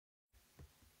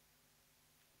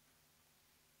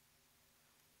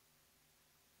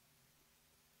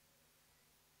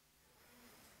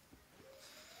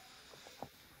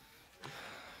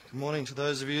Good morning to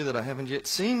those of you that I haven't yet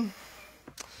seen.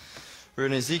 We're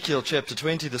in Ezekiel chapter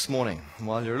 20 this morning. And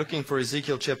while you're looking for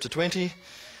Ezekiel chapter 20,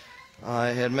 I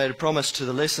had made a promise to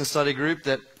the lesson study group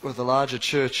that with the larger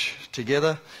church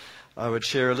together, I would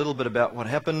share a little bit about what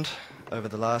happened over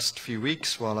the last few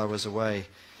weeks while I was away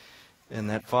in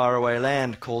that faraway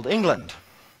land called England.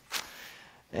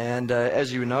 And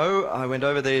as you know, I went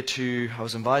over there I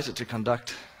was invited to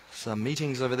conduct some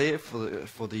meetings over there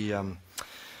for the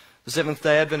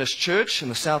Seventh-day Adventist Church in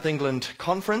the South England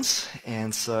Conference.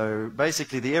 And so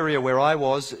basically the area where I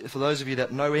was, for those of you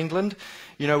that know England,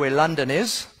 you know where London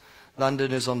is.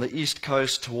 London is on the east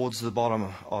coast towards the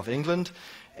bottom of England.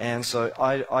 And so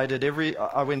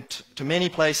I went to many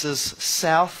places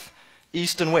south,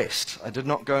 east and west. I did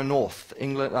not go north.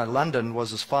 London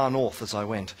was as far north as I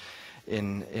went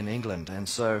in England. And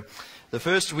so the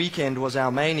first weekend was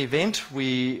our main event.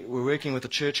 We were working with a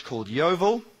church called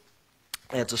Yeovil.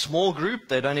 It's a small group.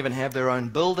 They don't even have their own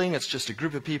building. It's just a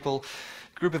group of people,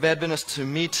 group of Adventists who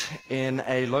meet in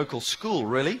a local school,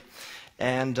 really.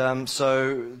 And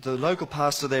so the local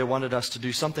pastor there wanted us to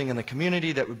do something in the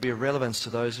community that would be of relevance to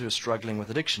those who are struggling with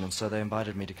addiction. And so they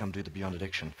invited me to come do the Beyond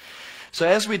Addiction. So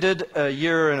as we did a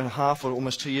year and a half or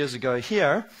almost 2 years ago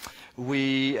here,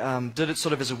 we did it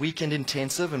sort of as a weekend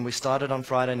intensive, and we started on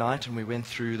Friday night and we went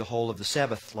through the whole of the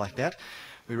Sabbath like that.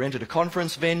 We rented a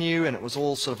conference venue, and it was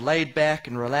all sort of laid back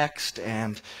and relaxed,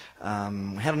 and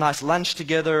had a nice lunch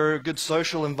together, good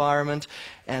social environment,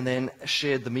 and then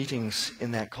shared the meetings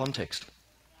in that context.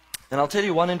 And I'll tell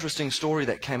you one interesting story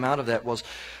that came out of that was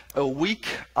a week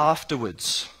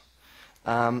afterwards,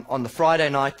 on the Friday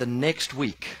night the next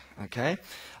week, okay,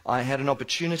 I had an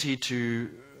opportunity to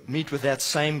meet with that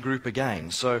same group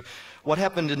again. So what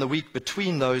happened in the week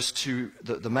between those two,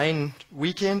 the main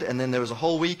weekend, and then there was a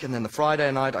whole week, and then the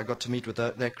Friday night I got to meet with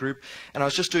that group, and I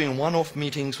was just doing one-off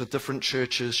meetings with different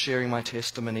churches, sharing my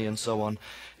testimony and so on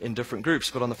in different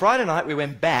groups. But on the Friday night we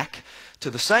went back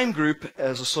to the same group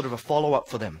as a sort of a follow-up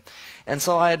for them. And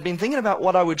so I had been thinking about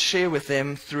what I would share with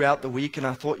them throughout the week, and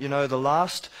I thought, you know, the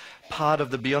last part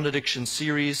of the Beyond Addiction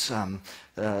series,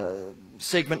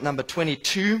 segment number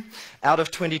 22 out of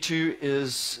 22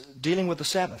 is dealing with the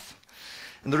Sabbath.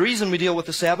 And the reason we deal with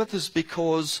the Sabbath is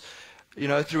because, you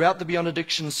know, throughout the Beyond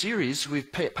Addiction series,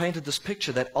 we've painted this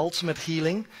picture that ultimate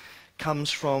healing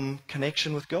comes from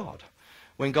connection with God.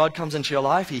 When God comes into your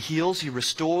life, He heals, He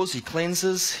restores, He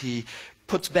cleanses, He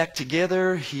puts back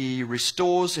together, He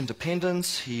restores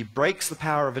independence, He breaks the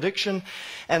power of addiction.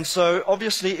 And so,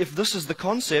 obviously, if this is the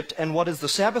concept, and what is the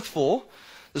Sabbath for?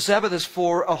 The Sabbath is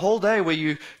for a whole day where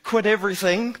you quit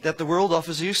everything that the world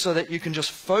offers you so that you can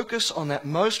just focus on that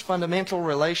most fundamental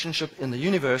relationship in the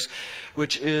universe,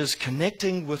 which is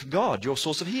connecting with God, your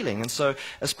source of healing. And so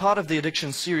as part of the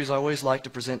addiction series, I always like to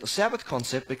present the Sabbath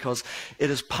concept because it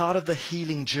is part of the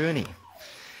healing journey.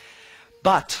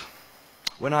 But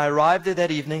when I arrived there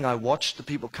that evening, I watched the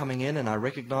people coming in and I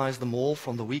recognized them all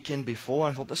from the weekend before.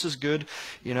 I thought, this is good.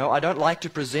 You know, I don't like to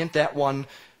present that one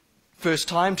first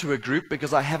time to a group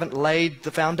because I haven't laid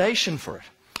the foundation for it.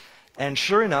 And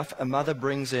sure enough, a mother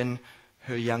brings in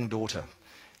her young daughter.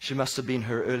 She must have been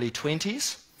her early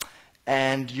 20s,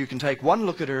 and you can take one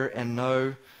look at her and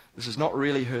know this is not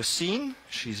really her scene.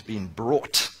 She's been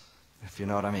brought, if you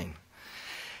know what I mean.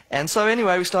 And so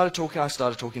anyway, I started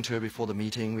talking to her before the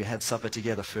meeting. We had supper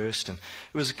together first, and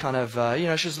it was kind of, you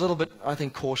know, she was a little bit, I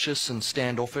think, cautious and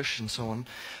standoffish and so on.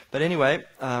 But anyway,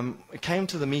 it came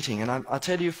to the meeting, and I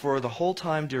tell you, for the whole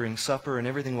time during supper and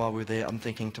everything while we were there, I'm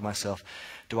thinking to myself,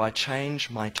 do I change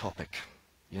my topic?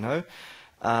 You know?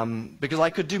 Because I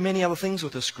could do many other things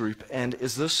with this group, and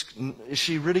is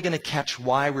she really going to catch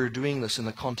why we're doing this in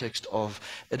the context of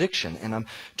addiction? And I'm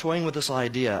toying with this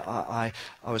idea. I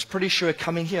was pretty sure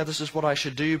coming here this is what I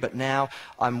should do, but now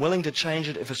I'm willing to change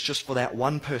it if it's just for that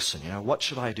one person. You know, what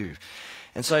should I do?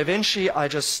 And so eventually I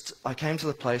came to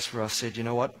the place where I said, you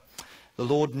know what? The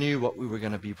Lord knew what we were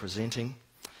going to be presenting,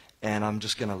 and I'm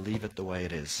just going to leave it the way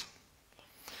it is.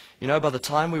 You know, by the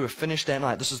time we were finished that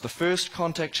night, this is the first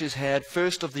contact she's had,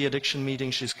 first of the addiction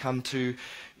meetings she's come to.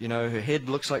 You know, her head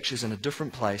looks like she's in a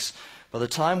different place. By the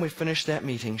time we finished that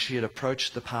meeting, she had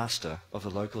approached the pastor of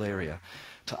the local area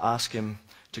to ask him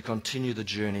to continue the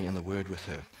journey in the Word with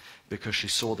her, because she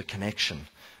saw the connection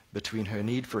between her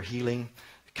need for healing,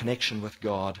 connection with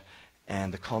God,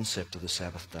 and the concept of the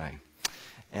Sabbath day.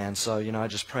 And so, you know, I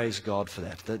just praise God for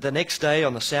that. The next day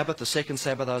on the Sabbath, the second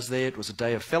Sabbath I was there, it was a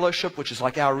day of fellowship, which is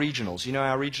like our regionals. You know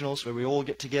our regionals where we all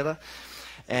get together?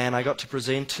 And I got to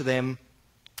present to them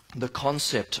the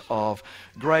concept of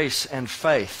grace and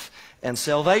faith and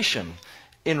salvation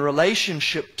in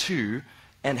relationship to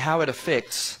and how it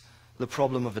affects the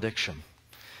problem of addiction.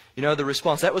 You know, the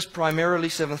response, that was primarily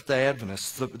Seventh-day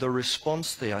Adventists. The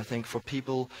response there, I think, for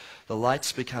people, the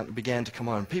lights began to come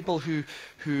on. People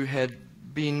who had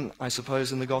been, I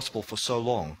suppose, in the gospel for so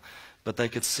long, but they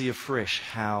could see afresh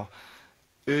how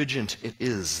urgent it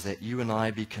is that you and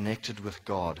I be connected with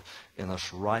God in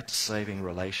this right saving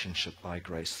relationship by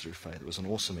grace through faith. It was an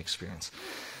awesome experience.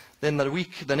 Then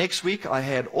the next week I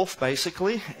had off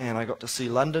basically, and I got to see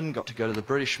London, got to go to the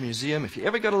British Museum. If you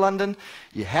ever go to London,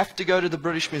 you have to go to the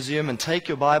British Museum and take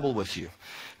your Bible with you.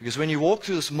 Because when you walk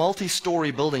through this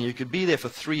multi-story building, you could be there for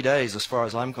 3 days as far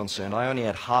as I'm concerned. I only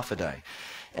had half a day.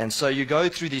 And so you go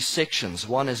through these sections.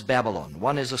 One is Babylon,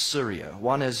 one is Assyria,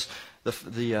 one is the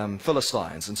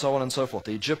Philistines, and so on and so forth,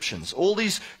 the Egyptians. All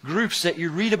these groups that you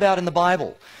read about in the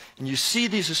Bible. And you see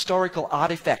these historical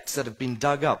artifacts that have been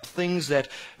dug up, things that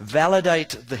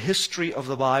validate the history of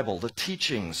the Bible, the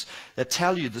teachings that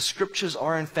tell you the scriptures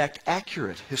are in fact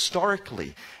accurate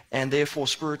historically and therefore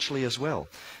spiritually as well.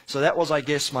 So that was, I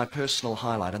guess, my personal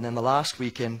highlight. And then the last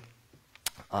weekend,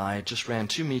 I just ran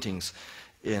 2 meetings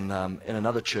in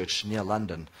another church near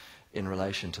London in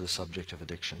relation to the subject of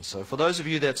addiction. So for those of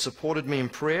you that supported me in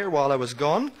prayer while I was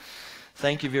gone,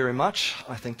 thank you very much.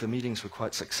 I think the meetings were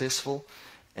quite successful.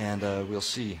 And we'll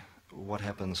see what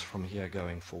happens from here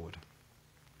going forward.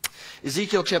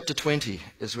 Ezekiel chapter 20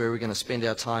 is where we're going to spend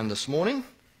our time this morning.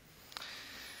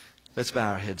 Let's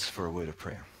bow our heads for a word of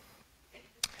prayer.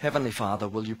 Heavenly Father,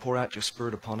 will you pour out your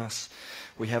Spirit upon us?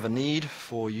 We have a need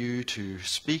for you to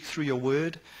speak through your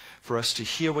word, for us to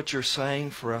hear what you're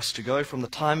saying, for us to go from the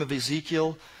time of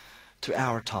Ezekiel to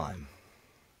our time,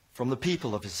 from the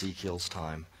people of Ezekiel's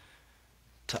time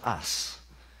to us,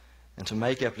 and to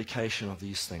make application of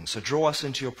these things. So draw us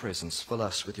into your presence. Fill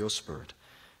us with your Spirit.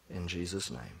 In Jesus'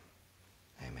 name,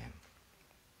 amen.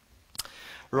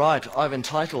 Right, I've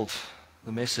entitled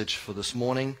the message for this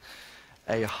morning,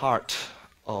 A Heart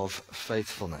of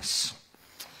Faithfulness.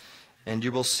 And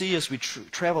you will see as we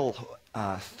travel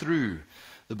through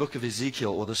the book of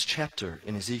Ezekiel, or this chapter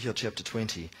in Ezekiel chapter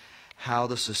 20, how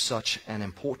this is such an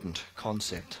important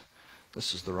concept.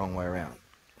 This is the wrong way around.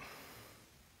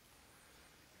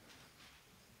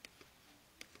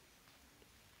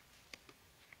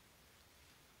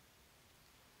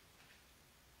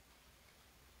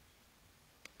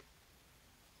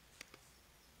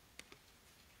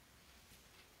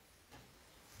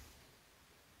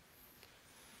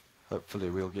 Hopefully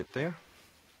we'll get there.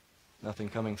 Nothing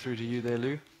coming through to you there,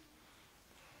 Lou?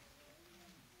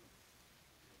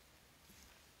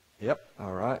 Yep,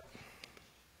 all right.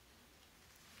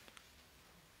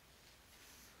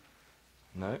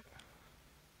 No.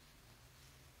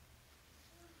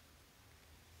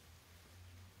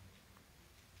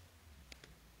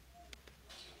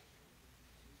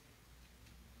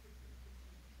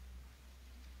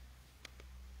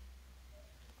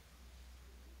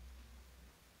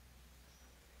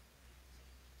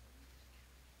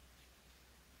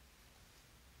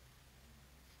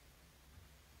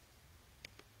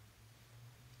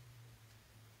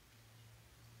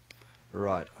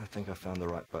 Right, I think I found the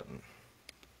right button.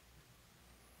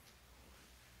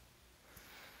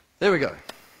 There we go.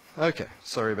 Okay,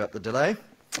 sorry about the delay.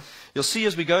 You'll see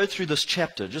as we go through this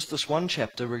chapter, just this one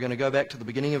chapter, we're going to go back to the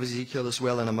beginning of Ezekiel as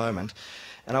well in a moment.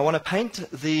 And I want to paint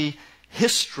the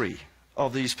history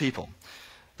of these people.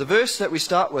 The verse that we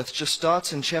start with just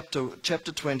starts in chapter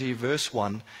 20, verse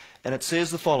 1, and it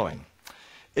says the following.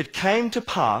 It came to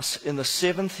pass in the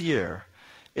 7th year,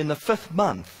 in the 5th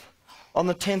month, on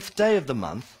the 10th day of the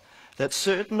month, that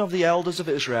certain of the elders of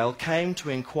Israel came to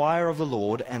inquire of the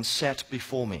Lord and sat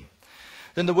before me.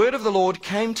 Then the word of the Lord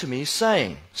came to me,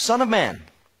 saying, Son of man,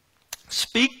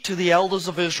 speak to the elders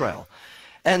of Israel,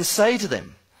 and say to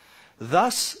them,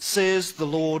 Thus says the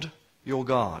Lord your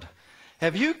God,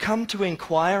 Have you come to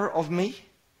inquire of me?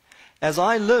 As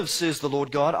I live, says the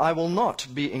Lord God, I will not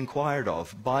be inquired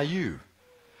of by you.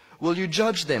 Will you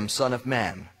judge them, son of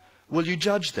man? Will you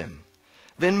judge them?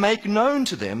 Then make known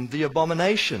to them the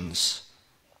abominations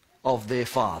of their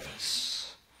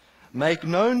fathers. Make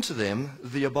known to them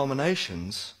the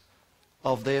abominations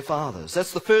of their fathers.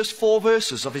 That's the first 4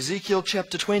 verses of Ezekiel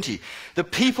chapter 20. The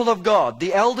people of God,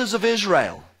 the elders of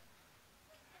Israel,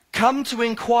 come to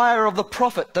inquire of the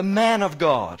prophet, the man of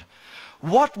God.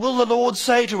 What will the Lord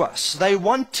say to us? They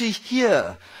want to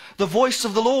hear the voice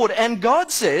of the Lord. And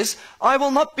God says, I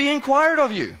will not be inquired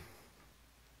of you.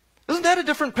 Isn't that a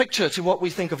different picture to what we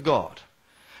think of God?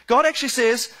 God actually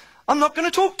says, I'm not going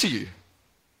to talk to you.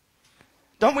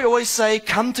 Don't we always say,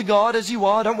 come to God as you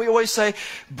are? Don't we always say,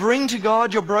 bring to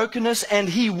God your brokenness and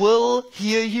He will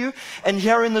hear you? And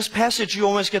here in this passage, you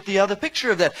almost get the other picture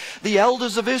of that. The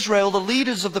elders of Israel, the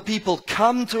leaders of the people,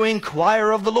 come to inquire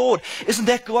of the Lord. Isn't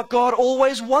that what God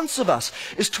always wants of us,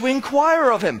 is to inquire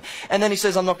of Him? And then He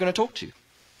says, I'm not going to talk to you.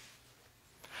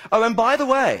 Oh, and by the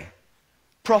way,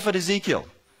 prophet Ezekiel,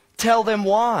 tell them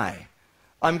why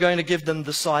I'm going to give them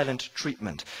the silent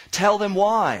treatment. Tell them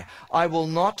why I will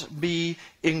not be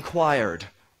inquired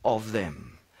of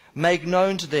them. Make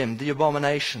known to them the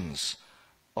abominations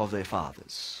of their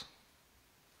fathers.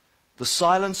 The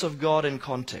silence of God in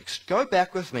context. Go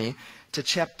back with me to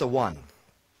chapter 1.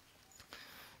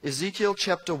 Ezekiel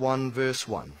chapter 1, verse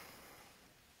 1.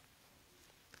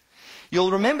 You'll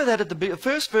remember that at the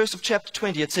first verse of chapter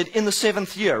 20, it said, in the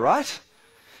 7th year, right?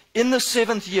 In the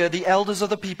 7th year, the elders of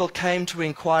the people came to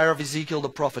inquire of Ezekiel the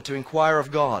prophet, to inquire of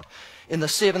God. In the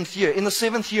 7th year. In the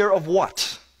 7th year of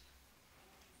what?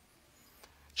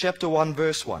 Chapter 1,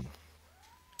 verse 1.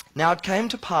 Now it came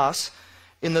to pass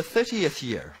in the 30th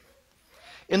year,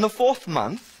 in the 4th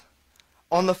month,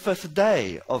 on the 5th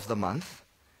day of the month,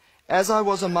 as I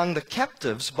was among the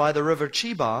captives by the river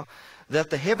Chebar, that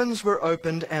the heavens were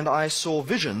opened, and I saw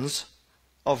visions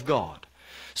of God.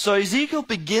 So Ezekiel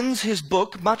begins his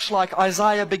book much like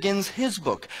Isaiah begins his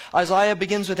book. Isaiah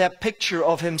begins with that picture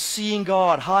of him seeing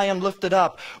God high and lifted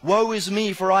up. Woe is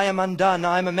me, for I am undone.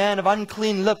 I am a man of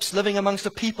unclean lips, living amongst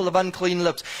a people of unclean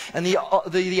lips. And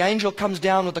the angel comes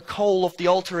down with the coal off the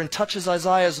altar and touches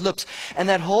Isaiah's lips. And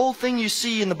that whole thing you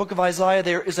see in the book of Isaiah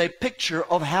there is a picture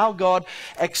of how God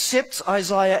accepts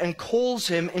Isaiah and calls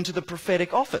him into the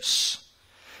prophetic office.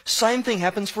 Same thing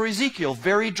happens for Ezekiel,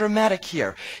 very dramatic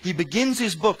here. He begins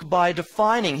his book by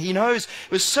defining. He knows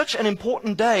it was such an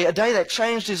important day, a day that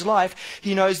changed his life.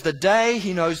 He knows the day,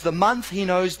 he knows the month, he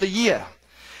knows the year.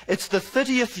 It's the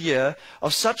 30th year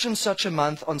of such and such a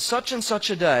month, on such and such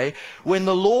a day, when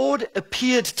the Lord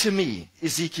appeared to me,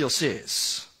 Ezekiel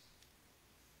says.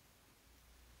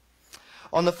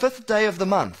 On the 5th day of the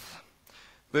month,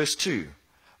 verse 2,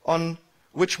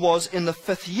 which was in the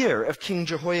 5th year of King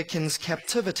Jehoiakim's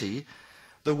captivity,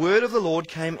 the word of the Lord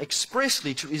came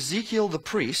expressly to Ezekiel the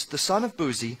priest, the son of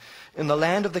Buzi, in the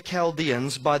land of the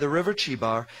Chaldeans by the river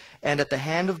Chebar, and the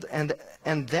hand of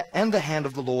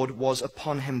the Lord was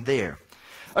upon him there.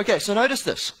 Okay, so notice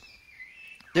this.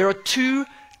 There are two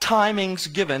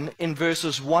timings given in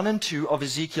verses 1 and 2 of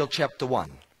Ezekiel chapter 1.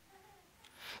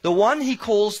 The one he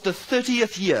calls the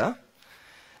 30th year.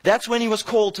 That's when he was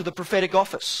called to the prophetic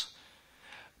office.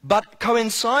 But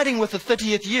coinciding with the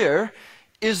 30th year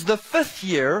is the 5th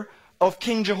year of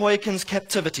King Jehoiakim's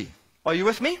captivity. Are you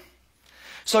with me?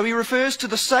 So he refers to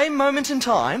the same moment in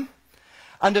time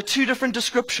under two different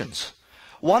descriptions.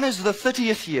 One is the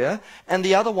 30th year, and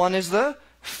the other one is the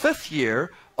 5th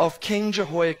year of King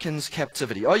Jehoiakim's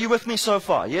captivity. Are you with me so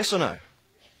far? Yes or no?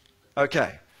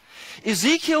 Okay.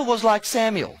 Ezekiel was like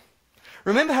Samuel.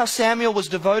 Remember how Samuel was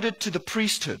devoted to the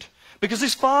priesthood, because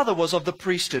his father was of the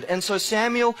priesthood. And so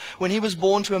Samuel, when he was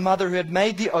born to a mother who had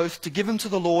made the oath to give him to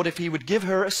the Lord if he would give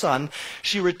her a son,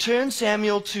 she returned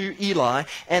Samuel to Eli,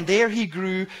 and there he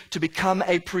grew to become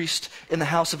a priest in the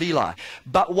house of Eli.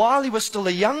 But while he was still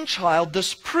a young child,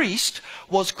 this priest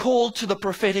was called to the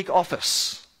prophetic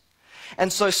office.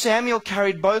 And so Samuel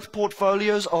carried both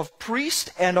portfolios of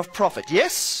priest and of prophet.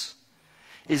 Yes?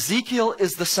 Ezekiel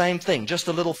is the same thing, just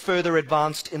a little further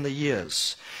advanced in the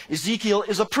years. Ezekiel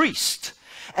is a priest,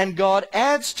 and God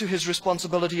adds to his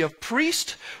responsibility of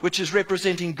priest, which is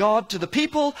representing God to the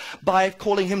people, by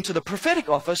calling him to the prophetic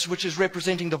office, which is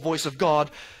representing the voice of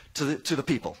God to the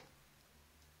people.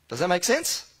 Does that make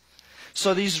sense?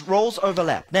 So these roles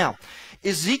overlap. Now,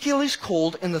 Ezekiel is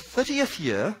called in the 30th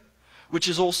year, which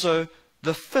is also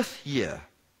the 5th year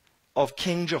of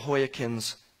King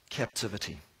Jehoiakim's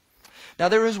captivity. Now,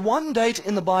 there is one date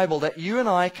in the Bible that you and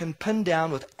I can pin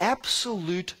down with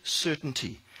absolute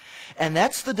certainty, and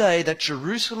that's the day that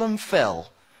Jerusalem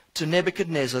fell to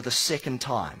Nebuchadnezzar the second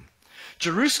time.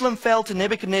 Jerusalem fell to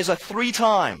Nebuchadnezzar 3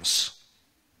 times.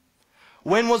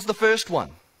 When was the first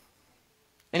one?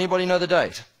 Anybody know the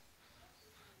date?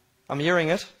 I'm hearing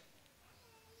it.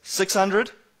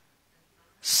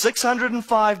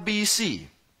 605 BC.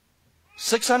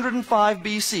 605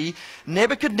 BC,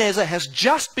 Nebuchadnezzar has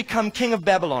just become king of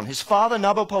Babylon. His father,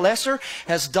 Nabopolassar,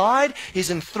 has died.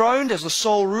 He's enthroned as the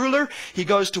sole ruler. He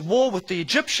goes to war with the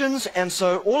Egyptians, and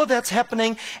so all of that's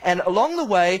happening. And along the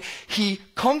way, he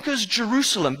conquers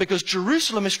Jerusalem, because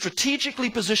Jerusalem is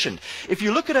strategically positioned. If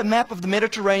you look at a map of the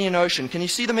Mediterranean Ocean, can you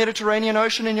see the Mediterranean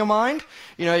Ocean in your mind?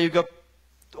 You know, you've got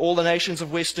all the nations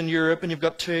of Western Europe, and you've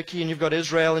got Turkey, and you've got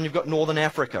Israel, and you've got Northern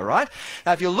Africa, right?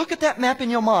 Now, if you look at that map in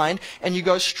your mind, and you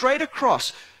go straight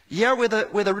across, here where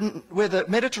the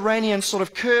Mediterranean sort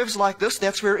of curves like this,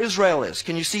 that's where Israel is.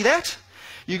 Can you see that?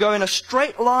 You go in a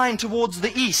straight line towards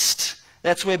the east.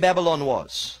 That's where Babylon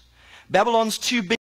was. Babylon's too big.